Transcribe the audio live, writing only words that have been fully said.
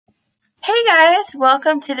Hey guys,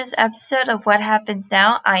 welcome to this episode of What Happens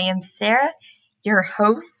Now. I am Sarah, your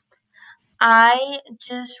host. I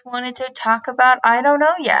just wanted to talk about I don't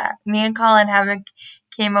know yet. Me and Colin haven't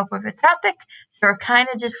came up with a topic, so we're kind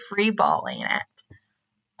of just freeballing it.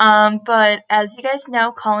 But as you guys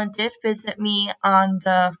know, Colin did visit me on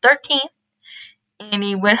the 13th, and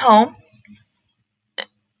he went home.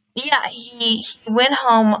 Yeah, he went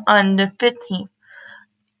home on the 15th.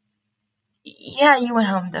 Yeah, you went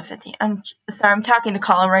home the 15th. I'm sorry, I'm talking to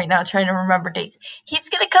Colin right now, trying to remember dates. He's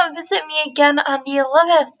gonna come visit me again on the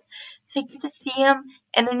 11th, so I get to see him,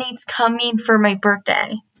 and then he's coming for my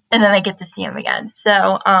birthday, and then I get to see him again.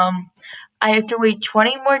 So, I have to wait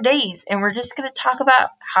 20 more days, and we're just gonna talk about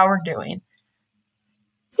how we're doing.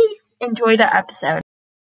 Please enjoy the episode.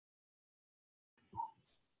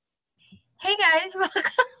 Hey guys, welcome.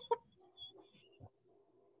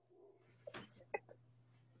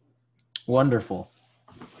 Wonderful.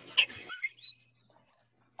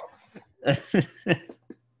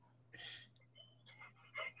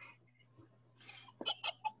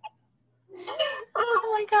 Oh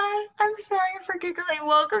my god, I'm sorry for giggling.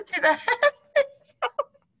 Welcome to the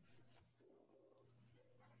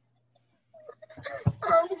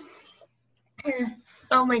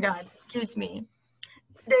oh my god, excuse me.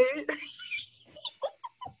 Today, am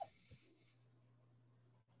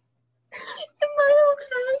I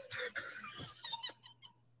okay?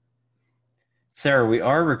 Sarah, we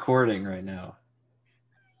are recording right now.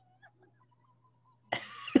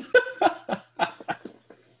 I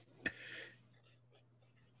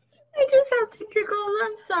just had to giggle.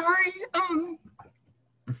 I'm sorry.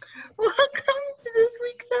 Welcome to this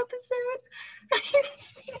week's episode.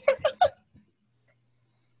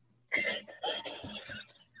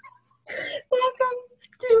 Welcome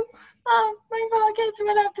to my podcast.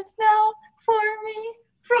 What happens now? For me.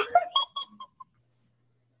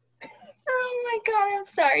 Oh my god, I'm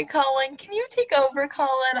sorry, Colin. Can you take over,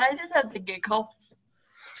 Colin? I just had to giggle.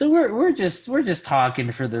 So we're just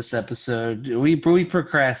talking for this episode. We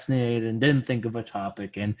procrastinated and didn't think of a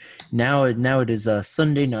topic, and now it is a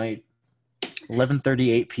Sunday night,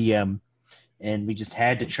 11:38 p.m., and we just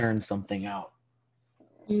had to churn something out.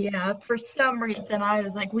 Yeah, for some reason I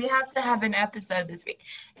was like, we have to have an episode this week.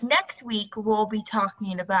 Next week we'll be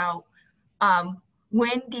talking about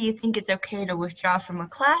when do you think it's okay to withdraw from a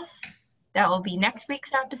class? That will be next week's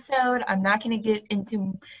episode. I'm not going to get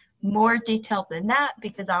into more detail than that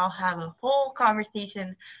because I'll have a whole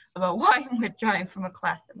conversation about why I'm withdrawing from a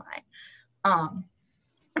class of mine.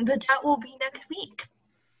 But that will be next week.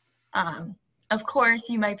 Of course,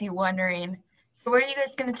 you might be wondering, so what are you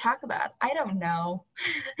guys going to talk about? I don't know.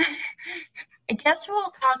 I guess we'll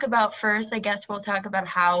talk about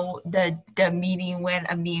how the meeting went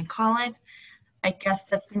of me and Colin. I guess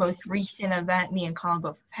that's the most recent event me and Colin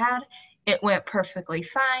both had. It went perfectly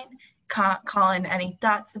fine. Colin, any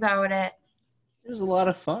thoughts about it? It was a lot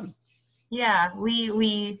of fun. Yeah,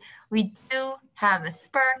 we do have a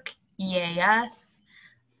spark. Yes.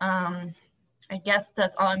 I guess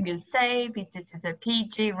that's all I'm gonna say because this is a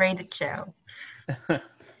PG rated show. But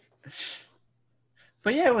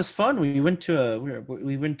yeah, it was fun. We went to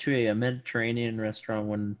a Mediterranean restaurant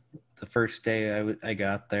when the first day I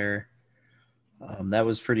got there. That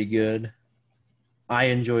was pretty good. I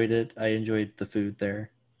enjoyed it. I enjoyed the food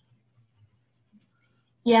there.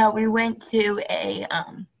 Yeah, we went to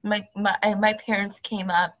my parents came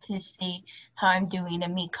up to see how I'm doing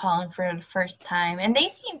and meet Colin for the first time, and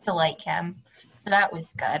they seemed to like him, so that was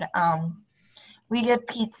good. We did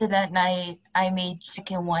pizza that night. I made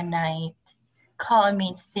chicken one night. Colin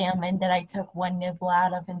made salmon that I took one nibble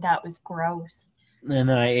out of, and that was gross. And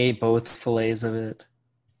then I ate both fillets of it.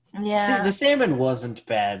 See, Yeah, the salmon wasn't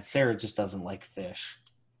bad. Sarah just doesn't like fish.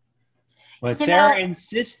 But you Sarah know,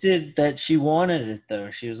 insisted that she wanted it, though.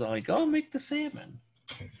 She was like, "Oh, make the salmon."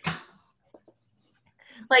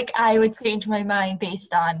 like I would change my mind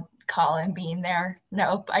based on Colin being there.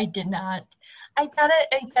 Nope, I did not. I thought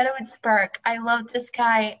it would spark. I love this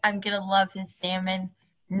guy. I'm gonna love his salmon.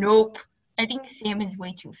 Nope. I think salmon's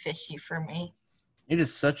way too fishy for me. It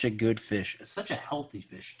is such a good fish. It's such a healthy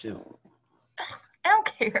fish, too. I don't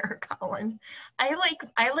care, Colin. I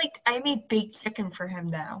made baked chicken for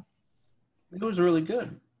him now. It was really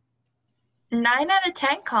good. 9 out of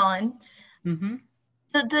 10, Colin. Mm-hmm.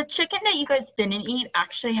 The chicken that you guys didn't eat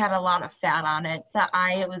actually had a lot of fat on it. So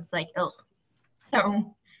I was like, ugh.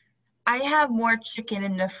 So I have more chicken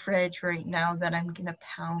in the fridge right now that I'm gonna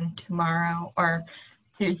pound tomorrow or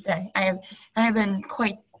Tuesday. I haven't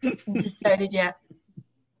quite decided yet.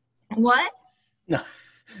 What? No,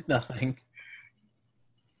 nothing.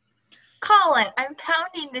 Colin, I'm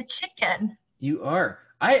pounding the chicken. You are.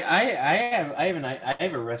 I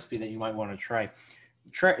have a recipe that you might want to try.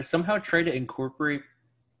 Try to incorporate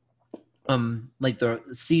like the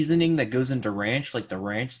seasoning that goes into ranch, like the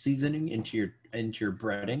ranch seasoning into your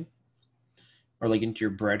breading or like into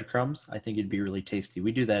your breadcrumbs. I think it'd be really tasty.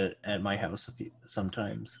 We do that at my house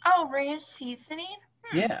sometimes. Oh, ranch seasoning?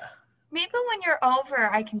 Yeah. Maybe when you're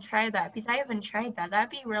over, I can try that because I haven't tried that. That'd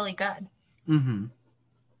be really good. Mm-hmm.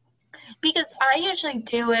 Because I usually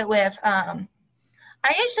do it with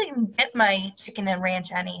I usually dip my chicken in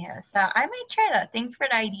ranch anyhow, so I might try that. Thanks for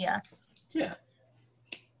the idea. Yeah.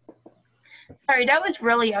 Sorry, that was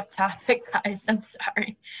really off topic, guys. I'm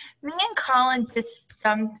sorry. Me and Colin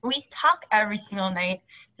we talk every single night.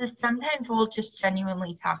 Just sometimes we'll just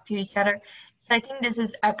genuinely talk to each other. So I think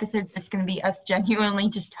this episode's just gonna be us genuinely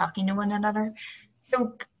just talking to one another.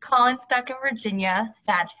 So Colin's back in Virginia,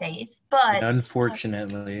 sad face, but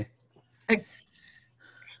Unfortunately.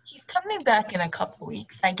 he's coming back in a couple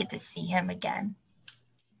weeks. I get to see him again.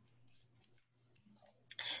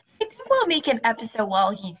 I think we'll make an episode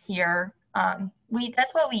while he's here.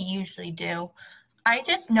 That's what we usually do. I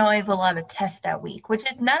just know I have a lot of tests that week, which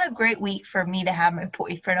is not a great week for me to have my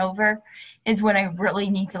boyfriend over, is when I really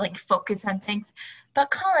need to like focus on things.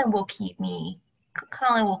 But Colin will keep me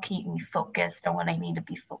focused on what I need to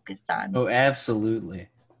be focused on. Oh, absolutely.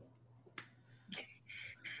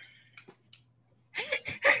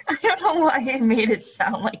 I don't know why I made it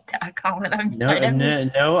sound like that, Colin. I'm sorry.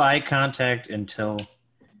 No eye contact until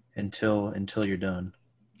you're done.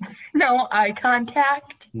 No eye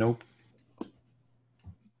contact. Nope.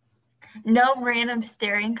 No random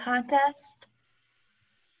staring contest.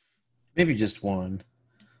 Maybe just one.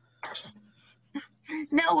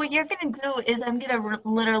 No, what you're gonna do is I'm gonna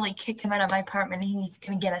literally kick him out of my apartment, and he's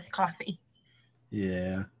gonna get us coffee.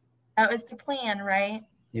 Yeah. That was the plan, right?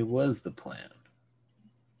 It was the plan.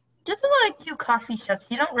 Just like two coffee shops.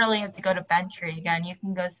 You don't really have to go to Bentry again. You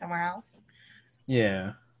can go somewhere else.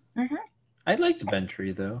 Yeah. Mhm. I'd like to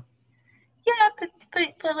Bentry though. Yeah, but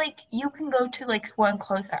like you can go to like one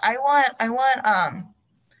closer. I want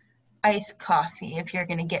iced coffee if you're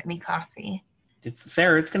gonna get me coffee.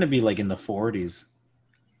 Sarah, it's gonna be like in the 40s.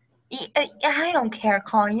 I don't care,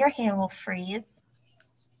 Colin. Your hand will freeze.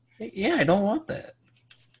 Yeah, I don't want that.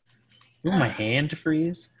 You want my hand to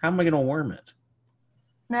freeze? How am I gonna warm it?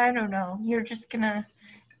 I don't know. You're just gonna.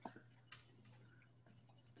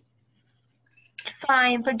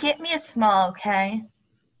 Fine, but get me a small, okay?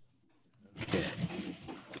 Okay.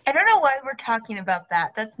 I don't know why we're talking about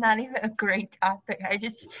that. That's not even a great topic.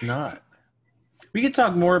 It's not. We could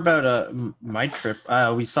talk more about my trip.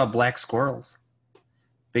 We saw black squirrels.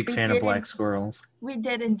 Big fan of black squirrels. We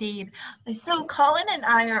did indeed. So Colin and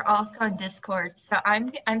I are also on Discord. So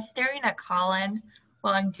I'm staring at Colin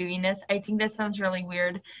while I'm doing this. I think that sounds really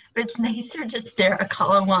weird, but it's nicer to stare at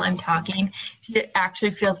Colin while I'm talking. It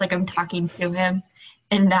actually feels like I'm talking to him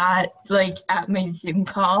and not like at my Zoom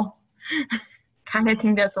call. Kind of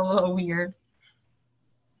think that's a little weird.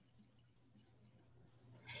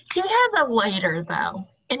 He has a lighter though,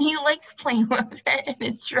 and he likes playing with it, and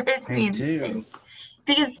it drives me insane.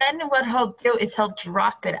 Because then what he'll do is he'll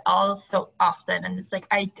drop it all so often, and it's like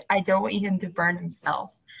I don't want him to burn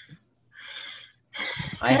himself.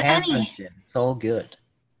 I haven't yet. It's all good.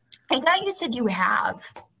 I thought you said you have.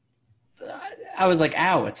 I was like,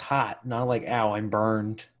 ow, it's hot. Not like, ow, I'm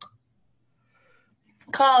burned.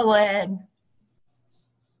 Colin.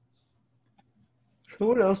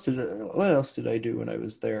 What else did I do when I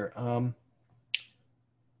was there?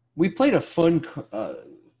 We played a fun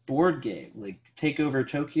board game, like Take Over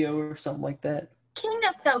Tokyo or something like that. King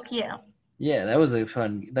of Tokyo. Yeah, that was a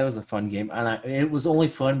fun game, and it was only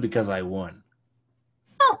fun because I won.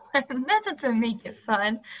 Oh, that doesn't make it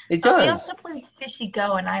fun. It does. We also played Sushi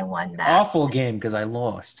Go, and I won that. Awful game because I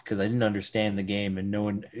lost because I didn't understand the game and no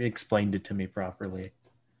one explained it to me properly.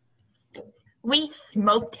 We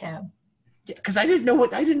smoked him. Because I didn't know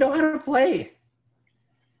how to play.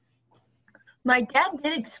 My dad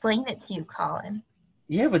did explain it to you, Colin.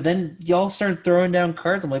 Yeah, but then y'all started throwing down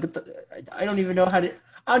cards. I'm like, I don't even know how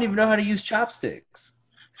to use chopsticks.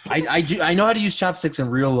 I know how to use chopsticks in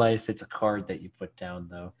real life. It's a card that you put down,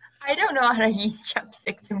 though. I don't know how to use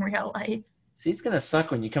chopsticks in real life. See, it's gonna suck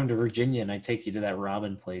when you come to Virginia and I take you to that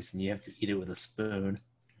ramen place and you have to eat it with a spoon.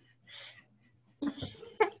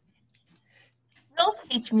 Don't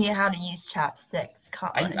teach me how to use chopsticks,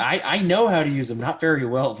 Colin. I know how to use them, not very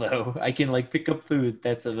well though. I can like pick up food.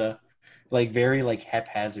 That's very like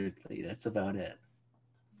haphazardly. That's about it.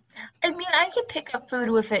 I mean, I could pick up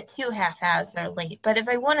food with it too haphazardly, but if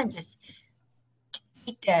I want to just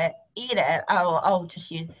eat it, I'll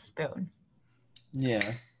just use a spoon.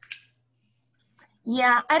 Yeah.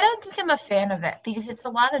 Yeah, I don't think I'm a fan of it because it's a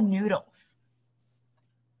lot of noodles.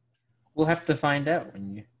 We'll have to find out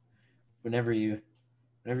whenever you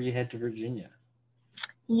head to Virginia.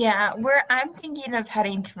 Yeah, I'm thinking of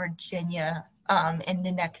heading to Virginia in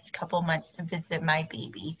the next couple months to visit my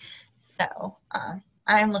baby. So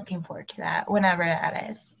I'm looking forward to that whenever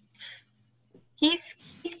that is. He's,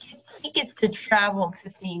 he's he gets to travel to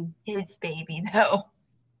see his baby though.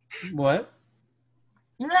 What?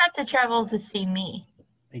 You have to travel to see me.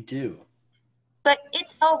 I do. But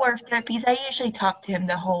it's all worth it because I usually talk to him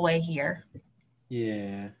the whole way here.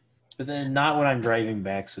 Yeah. But then not when I'm driving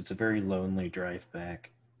back, so it's a very lonely drive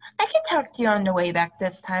back. I can talk to you on the way back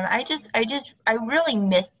this time. I really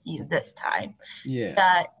missed you this time. Yeah.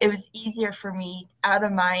 That it was easier for me, out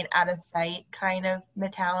of mind, out of sight kind of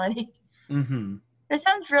mentality. Mm-hmm. It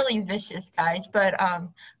sounds really vicious, guys, but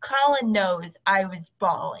Colin knows I was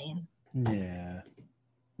bawling. Yeah.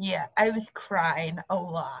 Yeah, I was crying a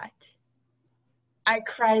lot. I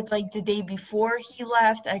cried like the day before he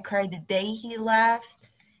left. I cried the day he left.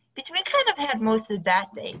 Because we kind of had most of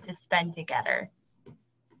that day to spend together.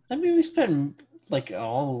 I mean, we spent like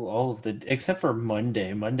all of the except for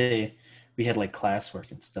Monday. Monday we had like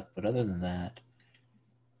classwork and stuff, but other than that,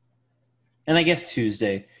 and I guess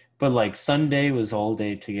Tuesday, but like Sunday was all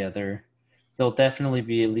day together. There'll definitely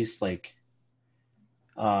be at least like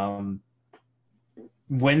um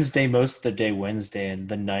Wednesday most of the day Wednesday and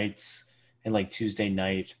the nights and like Tuesday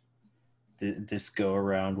night this go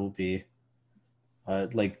around will be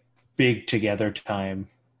like big together time.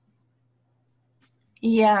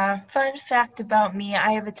 Yeah, fun fact about me,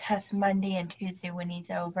 I have a test Monday and Tuesday when he's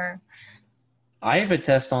over. I have a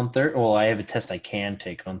test on Thursday. Well, I have a test I can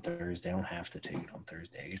take on Thursday. I don't have to take it on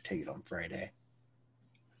Thursday. I can take it on Friday.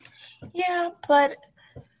 Yeah, but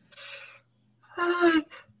I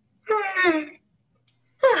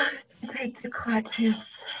take the class test.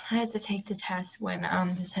 I have to take the test when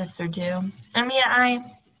the tests are due. I mean,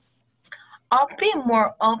 I'll be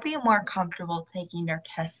more comfortable taking their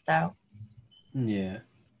tests though. Yeah.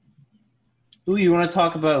 Ooh, you want to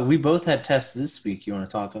talk about? We both had tests this week. You want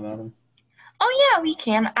to talk about them? Oh yeah, we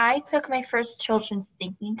can. I took my first children's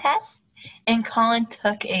thinking test, and Colin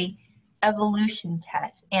took a evolution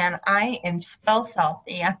test, and I am so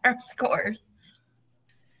salty on our scores.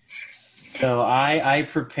 So I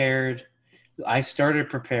prepared. I started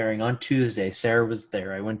preparing on Tuesday. Sarah was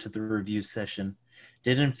there. I went to the review session.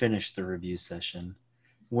 Didn't finish the review session.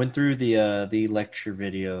 Went through the lecture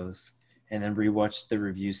videos and then rewatched the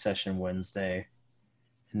review session Wednesday,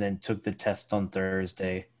 and then took the test on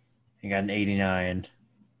Thursday and got an 89.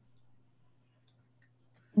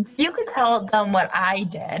 You could tell them what I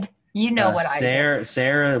did. You know what I did.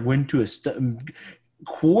 Sarah went to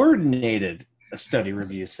coordinated a study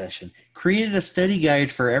review session, created a study guide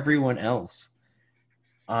for everyone else,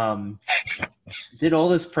 did all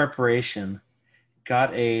this preparation,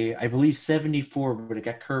 got a I believe 74, but it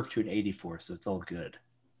got curved to an 84, so it's all good.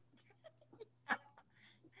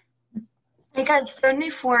 I got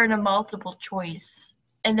 74 in a multiple choice,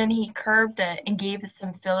 and then he curved it and gave us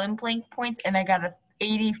some fill-in blank points, and I got a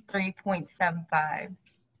 83.75.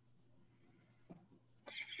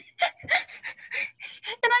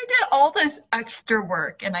 And I did all this extra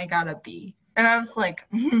work, and I got a B. And I was like,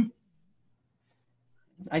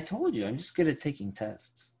 I told you, I'm just good at taking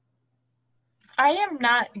tests. I am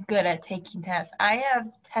not good at taking tests. I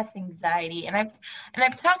have test anxiety, and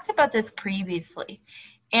I've talked about this previously.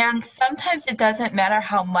 And sometimes it doesn't matter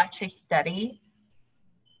how much I study.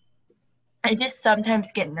 I just sometimes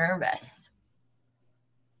get nervous.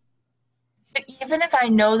 So even if I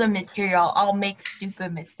know the material, I'll make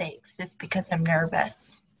stupid mistakes just because I'm nervous.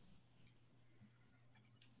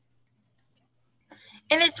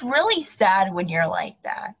 And it's really sad when you're like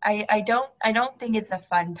that. I don't think it's a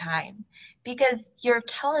fun time because your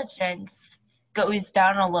intelligence goes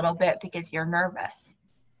down a little bit because you're nervous.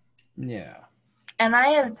 Yeah. And I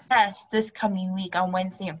have tests this coming week on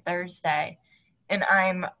Wednesday and Thursday, and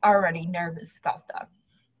I'm already nervous about them.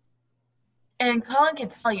 And Colin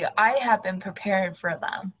can tell you, I have been preparing for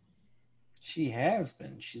them. She has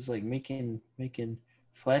been. She's like making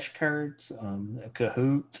flashcards, a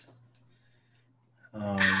Kahoot,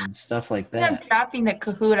 stuff like I'm that. dropping the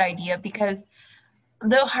Kahoot idea because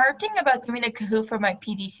the hard thing about doing a Kahoot for my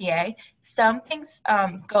PDCA, some things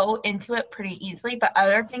go into it pretty easily, but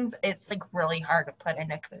other things it's like really hard to put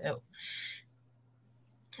in a Kahoot.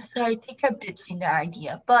 So I think I'm ditching the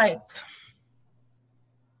idea, but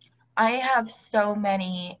I have so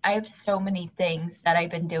many things that I've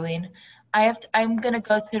been doing. I'm gonna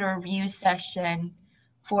go to the review session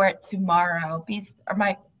for it tomorrow. Excuse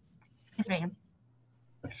me.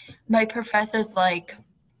 my professor's like,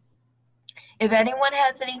 if anyone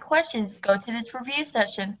has any questions, go to this review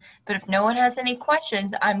session. But if no one has any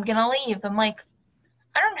questions, I'm going to leave. I'm like,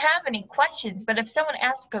 I don't have any questions, but if someone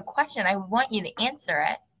asks a question, I want you to answer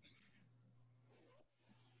it.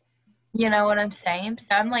 You know what I'm saying?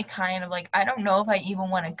 So I'm like kind of like, I don't know if I even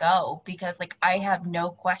want to go because like I have no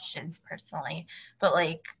questions personally, but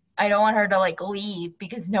like I don't want her to like leave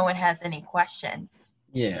because no one has any questions.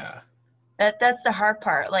 Yeah. That's the hard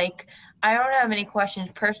part. Like I don't have any questions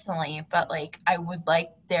personally, but like I would like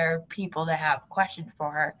their people to have questions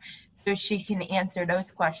for her so she can answer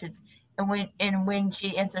those questions. And when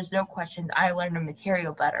she answers no questions, I learn the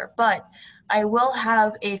material better. But I will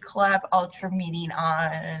have a Collab Ultra meeting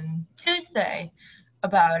on Tuesday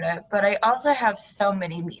about it. But I also have so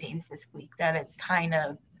many meetings this week that it's kind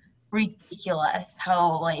of ridiculous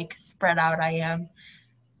how like spread out I am.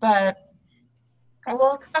 But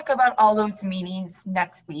we'll talk about all those meetings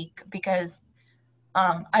next week because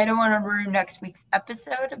I don't want to ruin next week's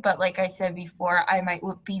episode. But like I said before, I might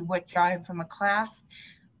be withdrawing from a class.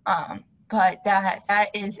 But that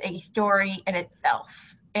is a story in itself,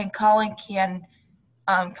 and Colin can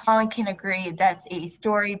agree that's a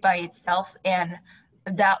story by itself, and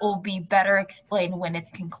that will be better explained when it's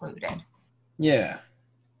concluded. Yeah.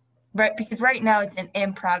 Right, because right now it's an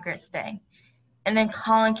in progress thing, and then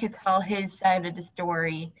Colin can tell his side of the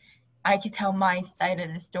story. I can tell my side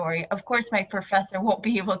of the story. Of course, my professor won't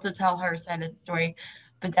be able to tell her side of the story,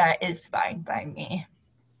 but that is fine by me.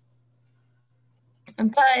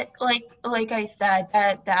 But like I said,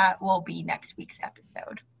 that will be next week's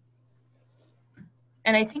episode.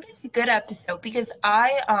 And I think it's a good episode because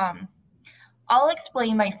I'll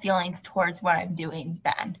explain my feelings towards what I'm doing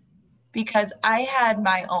then. Because I had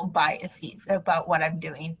my own biases about what I'm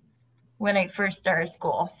doing when I first started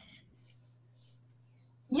school.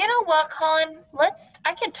 You know what, Colin?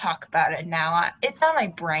 I can talk about it now. It's on my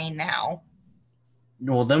brain now.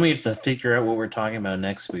 Well, then we have to figure out what we're talking about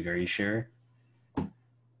next week. Are you sure?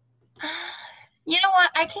 You know what?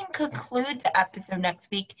 I can conclude the episode next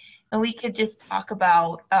week, and we could just talk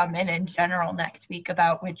about and in general next week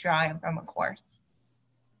about withdrawing from a course.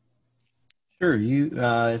 Sure. You,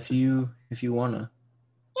 if you wanna.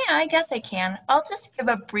 Yeah, I guess I can. I'll just give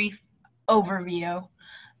a brief overview.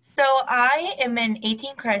 So I am in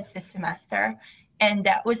 18 credits this semester, and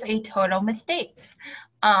that was a total mistake.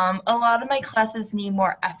 A lot of my classes need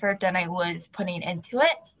more effort than I was putting into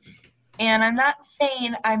it. And I'm not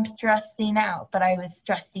saying I'm stressing out, but I was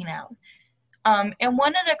stressing out. And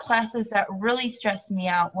one of the classes that really stressed me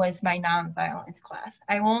out was my nonviolence class.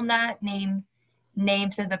 I will not name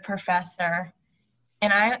names of the professor.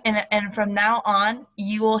 And from now on,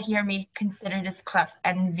 you will hear me consider this class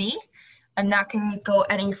NV. I'm not going to go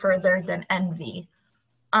any further than NV.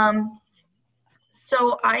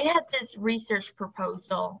 So I had this research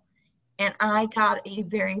proposal, and I got a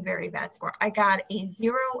very, very bad score. I got a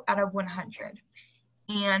 0 out of 100.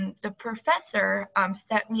 And the professor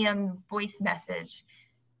sent me a voice message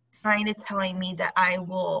kind of telling me that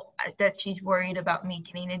she's worried about me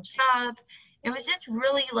getting a job. It was just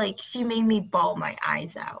really like, she made me bawl my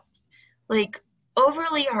eyes out. Like,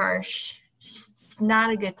 overly harsh, just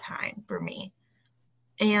not a good time for me.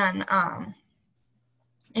 And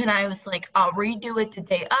I was like, I'll redo it the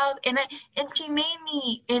day of, and she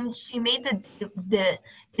made the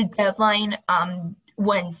deadline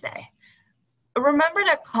Wednesday. Remember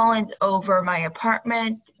that Colin's over my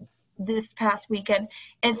apartment this past weekend.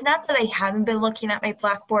 It's not that I haven't been looking at my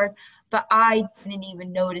Blackboard, but I didn't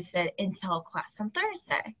even notice it until class on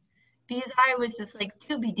Thursday. Because I was just like,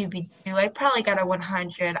 doobie-doobie-doo, I probably got a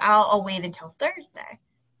 100. I'll wait until Thursday.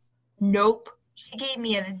 Nope. She gave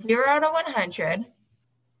me a 0 out of 100.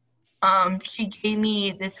 She gave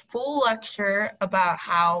me this full lecture about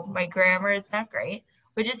how my grammar is not great,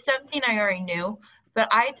 which is something I already knew. But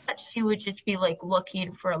I thought she would just be like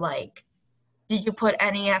looking for like, did you put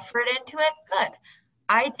any effort into it? Good.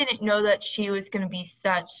 I didn't know that she was going to be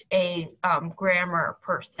such a grammar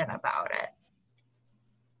person about it.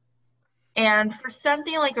 And for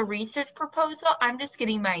something like a research proposal, I'm just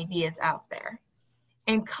getting my ideas out there.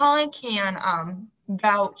 And Colin can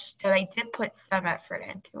vouch that I did put some effort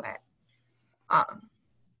into it.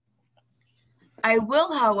 I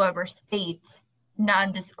will, however, state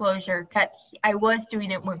non-disclosure that I was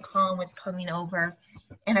doing it when Colin was coming over,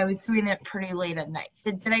 and I was doing it pretty late at night.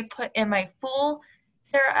 So did I put in my full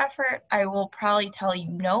Sarah effort? I will probably tell you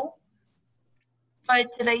no.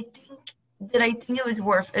 But did I think it was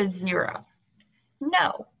worth a 0?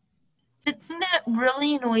 No. The thing that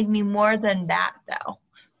really annoyed me more than that, though,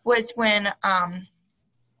 was when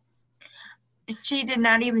she did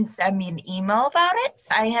not even send me an email about it.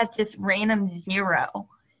 I had just random 0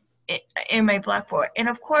 in my Blackboard. And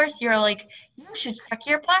of course, you're like, you should check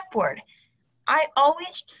your Blackboard. I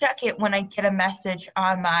always check it when I get a message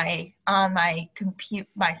on my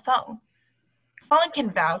phone. Colin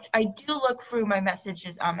can vouch. I do look through my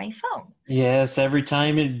messages on my phone. Yes, every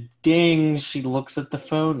time it dings, she looks at the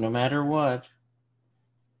phone, no matter what.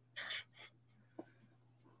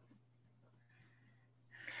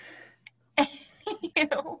 You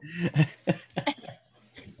know?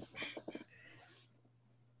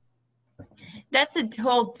 That's a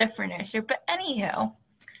whole different issue. But anyhow,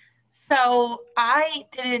 so I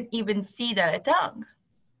didn't even see that it dug.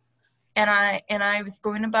 And I was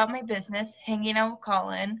going about my business, hanging out with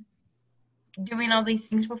Colin, doing all these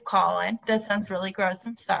things with Colin. That sounds really gross.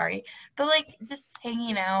 I'm sorry. But like just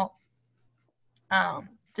hanging out,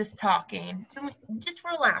 just talking, just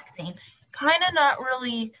relaxing. Kind of not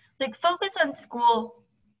really like focus on school,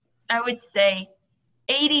 I would say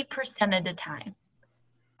 80% of the time.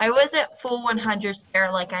 I wasn't full 100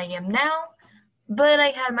 there like I am now, but I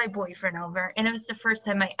had my boyfriend over, and it was the first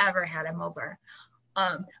time I ever had him over.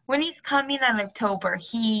 When he's coming in October,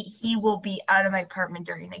 he will be out of my apartment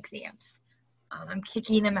during exams. I'm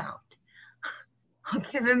kicking him out. I'll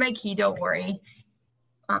give him my key, don't worry.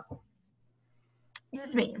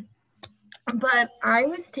 Excuse me. But I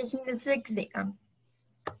was taking this exam.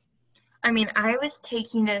 I was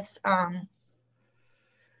taking this, where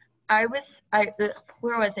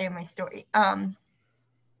was I in my story?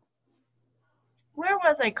 Where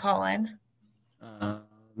was I, Colin?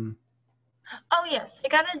 Oh, yes, I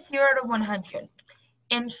got a 0 to 100.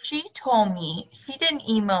 And she told me, she didn't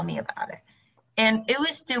email me about it. And it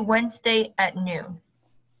was due Wednesday at noon.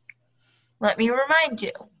 Let me remind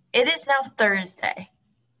you, it is now Thursday.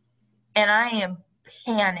 And I am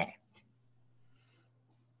panicked.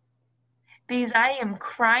 Because I am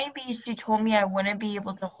crying because she told me I wouldn't be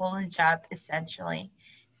able to hold a job, essentially.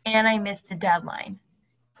 And I missed the deadline.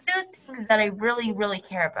 Two things that I really, really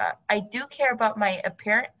care about. I do care about my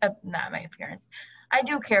appearance, not my appearance. I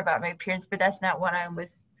do care about my appearance, but that's not what I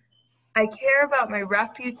care about my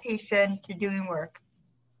reputation to doing work.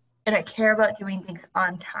 And I care about doing things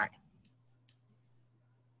on time.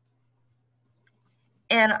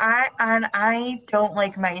 And I don't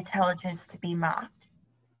like my intelligence to be mocked.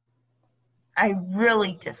 I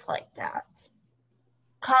really dislike that.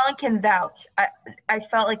 Colin can vouch. I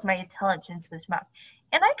felt like my intelligence was mocked.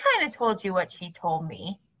 And I kind of told you what she told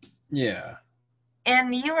me. Yeah.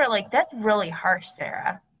 And you were like, that's really harsh,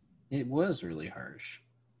 Sarah. It was really harsh.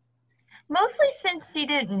 Mostly since she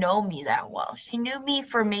didn't know me that well. She knew me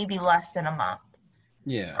for maybe less than a month.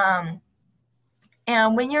 Yeah.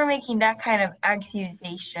 And when you're making that kind of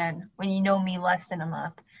accusation, when you know me less than a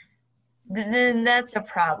month, then that's a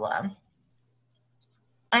problem.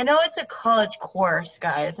 I know it's a college course,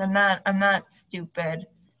 guys. I'm not stupid.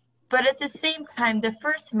 But at the same time, the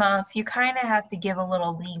first month, you kind of have to give a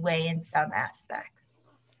little leeway in some aspects.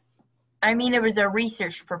 It was a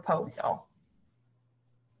research proposal.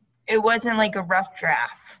 It wasn't like a rough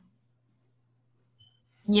draft.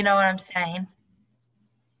 You know what I'm saying?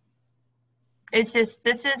 It's just,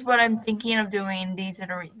 this is what I'm thinking of doing. These are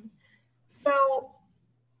the reasons. So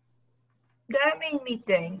that made me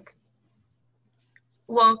think,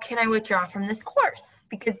 well, can I withdraw from this course?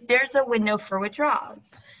 Because there's a window for withdrawals.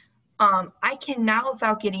 I can now,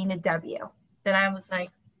 without getting a W. Then I was like,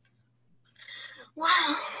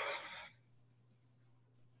 wow.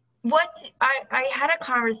 I had a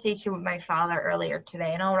conversation with my father earlier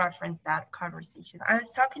today, and I'll reference that conversation. I was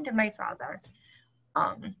talking to my father,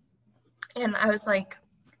 and I was like,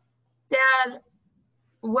 Dad,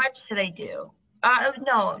 what should I do?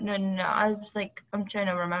 No. I was like, I'm trying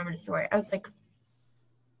to remember the story. I was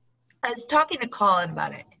talking to Colin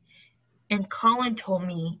about it. And Colin told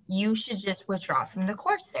me, you should just withdraw from the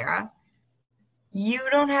course, Sarah. You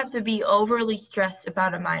don't have to be overly stressed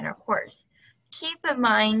about a minor course. Keep in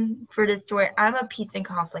mind for this story, I'm a peace and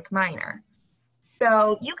conflict minor.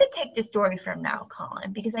 So you could take the story from now,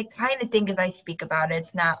 Colin, because I kind of think if I speak about it,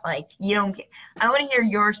 it's not like you don't get, I want to hear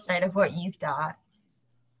your side of what you thought.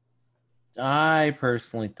 I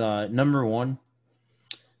personally thought, number one,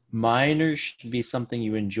 minors should be something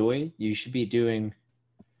you enjoy. You should be doing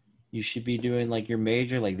like your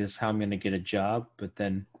major, like this is how I'm going to get a job. But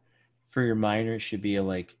then for your minor, it should be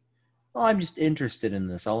like, oh, I'm just interested in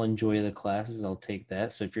this. I'll enjoy the classes. I'll take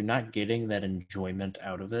that. So if you're not getting that enjoyment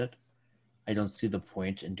out of it, I don't see the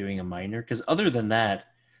point in doing a minor. Because other than that,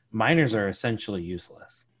 minors are essentially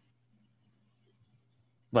useless.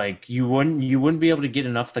 Like you wouldn't be able to get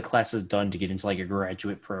enough of the classes done to get into like a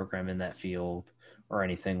graduate program in that field or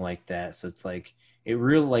anything like that. So it's like it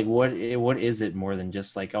really like what is it more than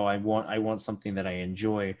just like, oh, I want something that I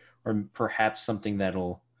enjoy, or perhaps something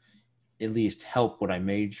that'll at least help what I'm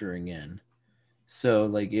majoring in. So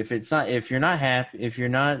like if you're not happy, if you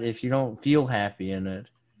don't feel happy in it,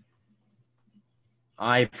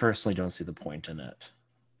 I personally don't see the point in it.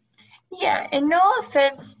 Yeah, and no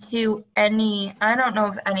offense to any, I don't know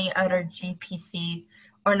if any other GPC,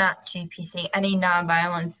 or not GPC, any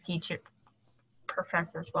nonviolence teacher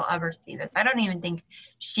professors will ever see this. I don't even think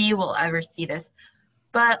she will ever see this.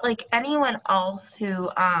 But like anyone else who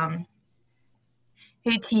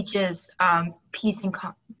teaches peace and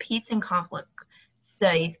conflict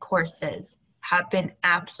studies courses have been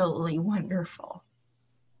absolutely wonderful.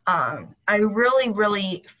 I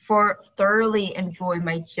really thoroughly enjoy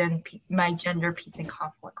my gender peace and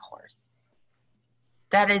conflict course.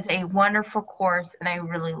 That is a wonderful course, and I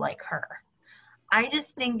really like her. I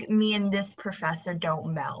just think me and this professor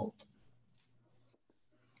don't meld.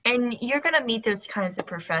 And you're gonna meet those kinds of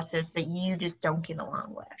professors that you just don't get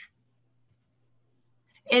along with.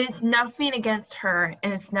 And it's nothing against her,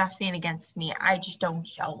 and it's nothing against me. I just don't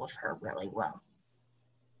gel with her really well.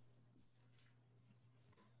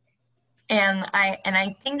 And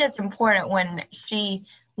I think that's important when she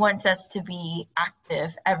wants us to be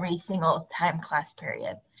active every single time class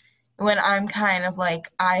period. When I'm kind of like,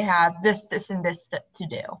 I have this, and this to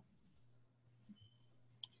do.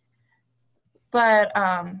 But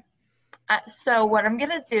so what I'm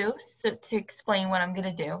gonna do, to explain what I'm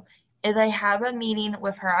gonna do, is I have a meeting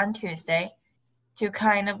with her on Tuesday to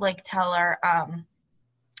kind of like tell her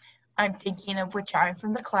I'm thinking of withdrawing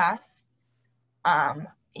from the class.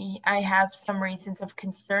 I have some reasons of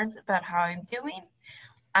concerns about how I'm doing.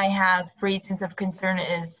 I have reasons of concern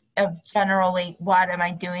of generally what am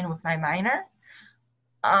I doing with my minor.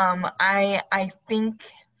 I think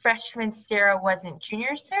freshman Sarah wasn't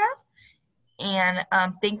junior Sarah. And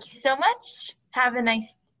thank you so much. Have a nice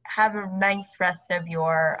rest of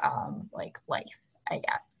your life, I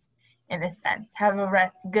guess, in a sense. Have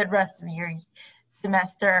a good rest of your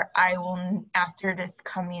semester. I will, after this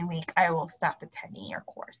coming week, I will stop attending your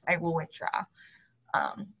course. I will withdraw.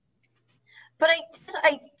 But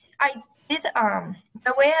I did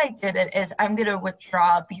the way I did it is I'm gonna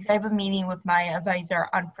withdraw because I have a meeting with my advisor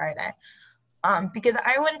on Friday. Because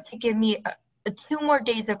I wanted to give me 2 more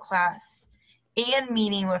days of class and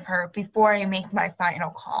meeting with her before I make my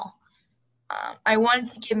final call. I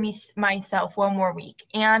wanted to give myself 1 more week.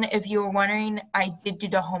 And if you were wondering, I did do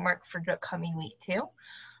the homework for the coming week too.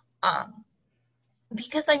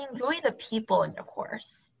 Because I enjoy the people in the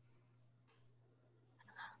course.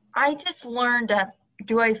 I just learned that,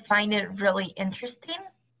 do I find it really interesting?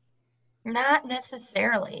 Not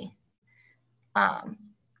necessarily. Do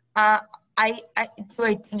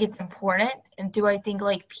I think it's important? And do I think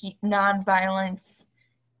like nonviolence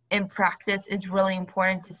in practice is really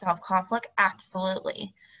important to solve conflict?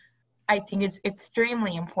 Absolutely. I think it's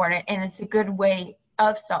extremely important, and it's a good way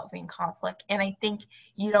of solving conflict. And I think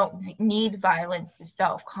you don't need violence to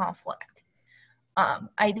solve conflict.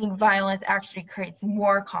 I think violence actually creates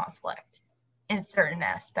more conflict in certain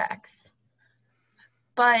aspects.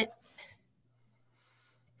 But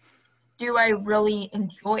do I really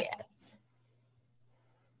enjoy it?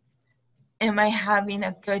 Am I having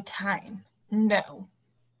a good time? No.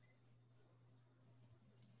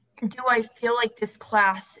 Do I feel like this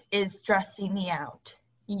class is stressing me out?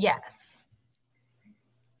 Yes.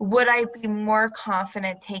 Would I be more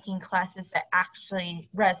confident taking classes that actually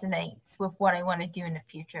resonates with what I want to do in the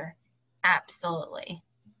future? Absolutely.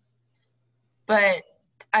 But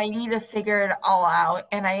I need to figure it all out,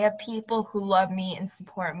 and I have people who love me and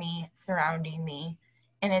support me surrounding me,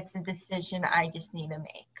 and it's a decision I just need to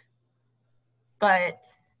make. But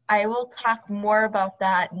I will talk more about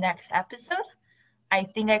that next episode. I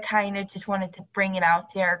think I kind of just wanted to bring it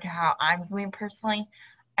out there to how I'm doing personally.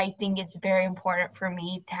 I think it's very important for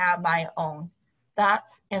me to have my own thoughts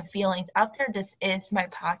and feelings out there. This is my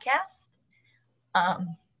podcast.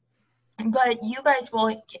 But you guys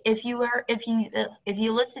will, if you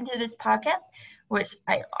listen to this podcast, which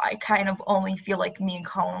I kind of only feel like me and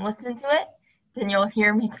Colin listen to it, then you'll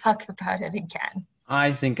hear me talk about it again.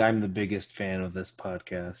 I think I'm the biggest fan of this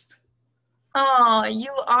podcast. Oh,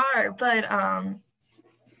 you are,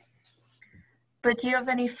 but do you have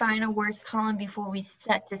any final words, Colin, before we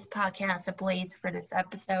set this podcast ablaze for this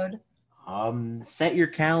episode? Set your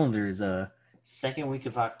calendars. Second week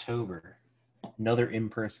of October, another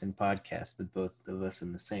in-person podcast with both of us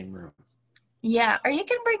in the same room. Yeah, are you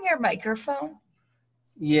gonna bring your microphone?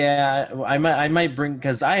 Yeah, I might bring,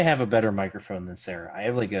 because I have a better microphone than Sarah. I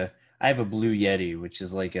have a Blue Yeti, which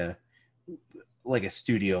is like like a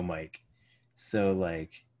studio mic. So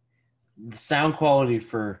like the sound quality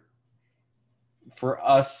for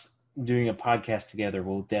us doing a podcast together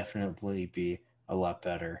will definitely be a lot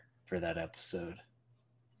better for that episode.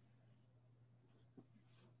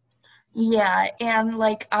 Yeah, and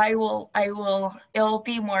like it'll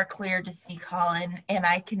be more clear to see Colin, and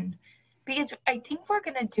I can, because I think we're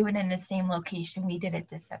gonna do it in the same location we did it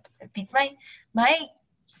this episode, because my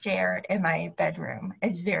chair in my bedroom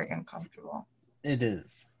is very uncomfortable. It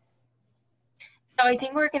is. So I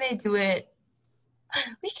think we're gonna do it.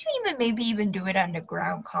 We can maybe even do it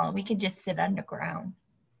underground, Colin. We can just sit underground.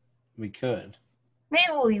 We could.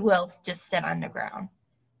 Maybe we will just sit underground.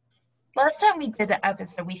 Last time we did the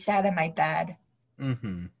episode, we sat in my bed.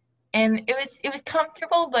 Mm-hmm. And it was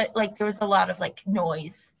comfortable, but like there was a lot of like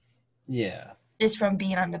noise. Yeah. Just from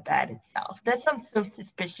being on the bed itself. That sounds so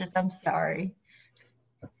suspicious. I'm sorry.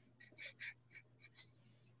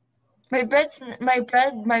 My bed's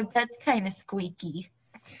kind of squeaky.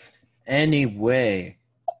 Anyway,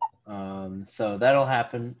 so that'll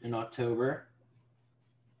happen in October.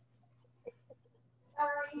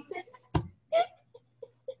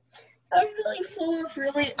 I'm really full of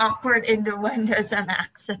really awkward innuendos and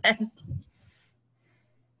accents.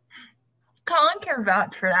 Colin can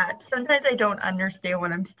vouch for that. Sometimes I don't understand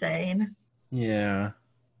what I'm saying. Yeah.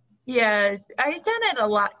 Yeah, I've done it a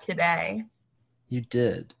lot today. You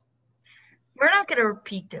did. We're not going to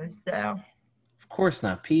repeat those, though. Of course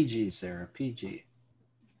not. PG, Sarah. PG.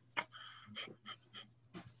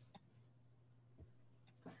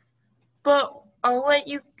 But I'll let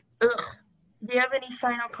you... Ugh. Do you have any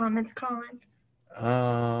final comments, Colin?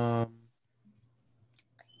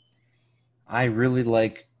 I really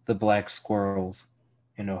like the black squirrels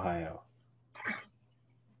in Ohio.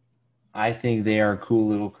 I think they are cool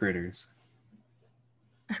little critters.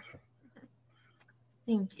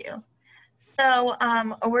 Thank you. So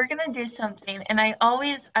we're gonna do something, and I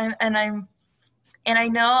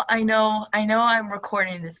know I'm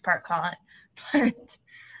recording this part, Colin, but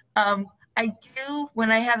I do, when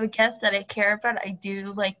I have a guest that I care about, I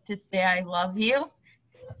do like to say I love you.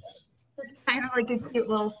 It's kind of like a cute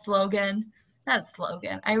little slogan. Not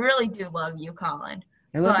slogan. I really do love you, Colin.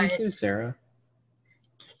 I love you too, Sarah.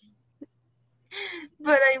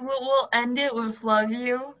 But we'll end it with love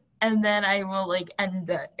you, and then I will like end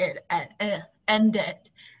it.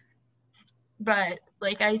 But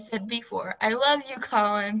like I said before, I love you,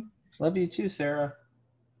 Colin. Love you too, Sarah.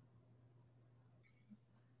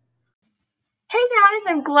 Hey guys,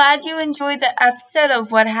 I'm glad you enjoyed the episode of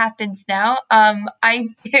What Happens Now. I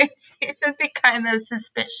did say something kind of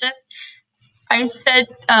suspicious. I said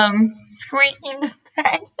squeaking the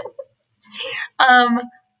bed. I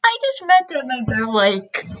just meant that my bed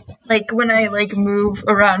like when I like move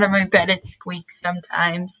around on my bed it squeaks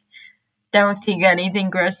sometimes. Don't think anything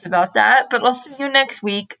gross about that, but I'll see you next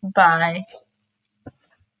week. Bye.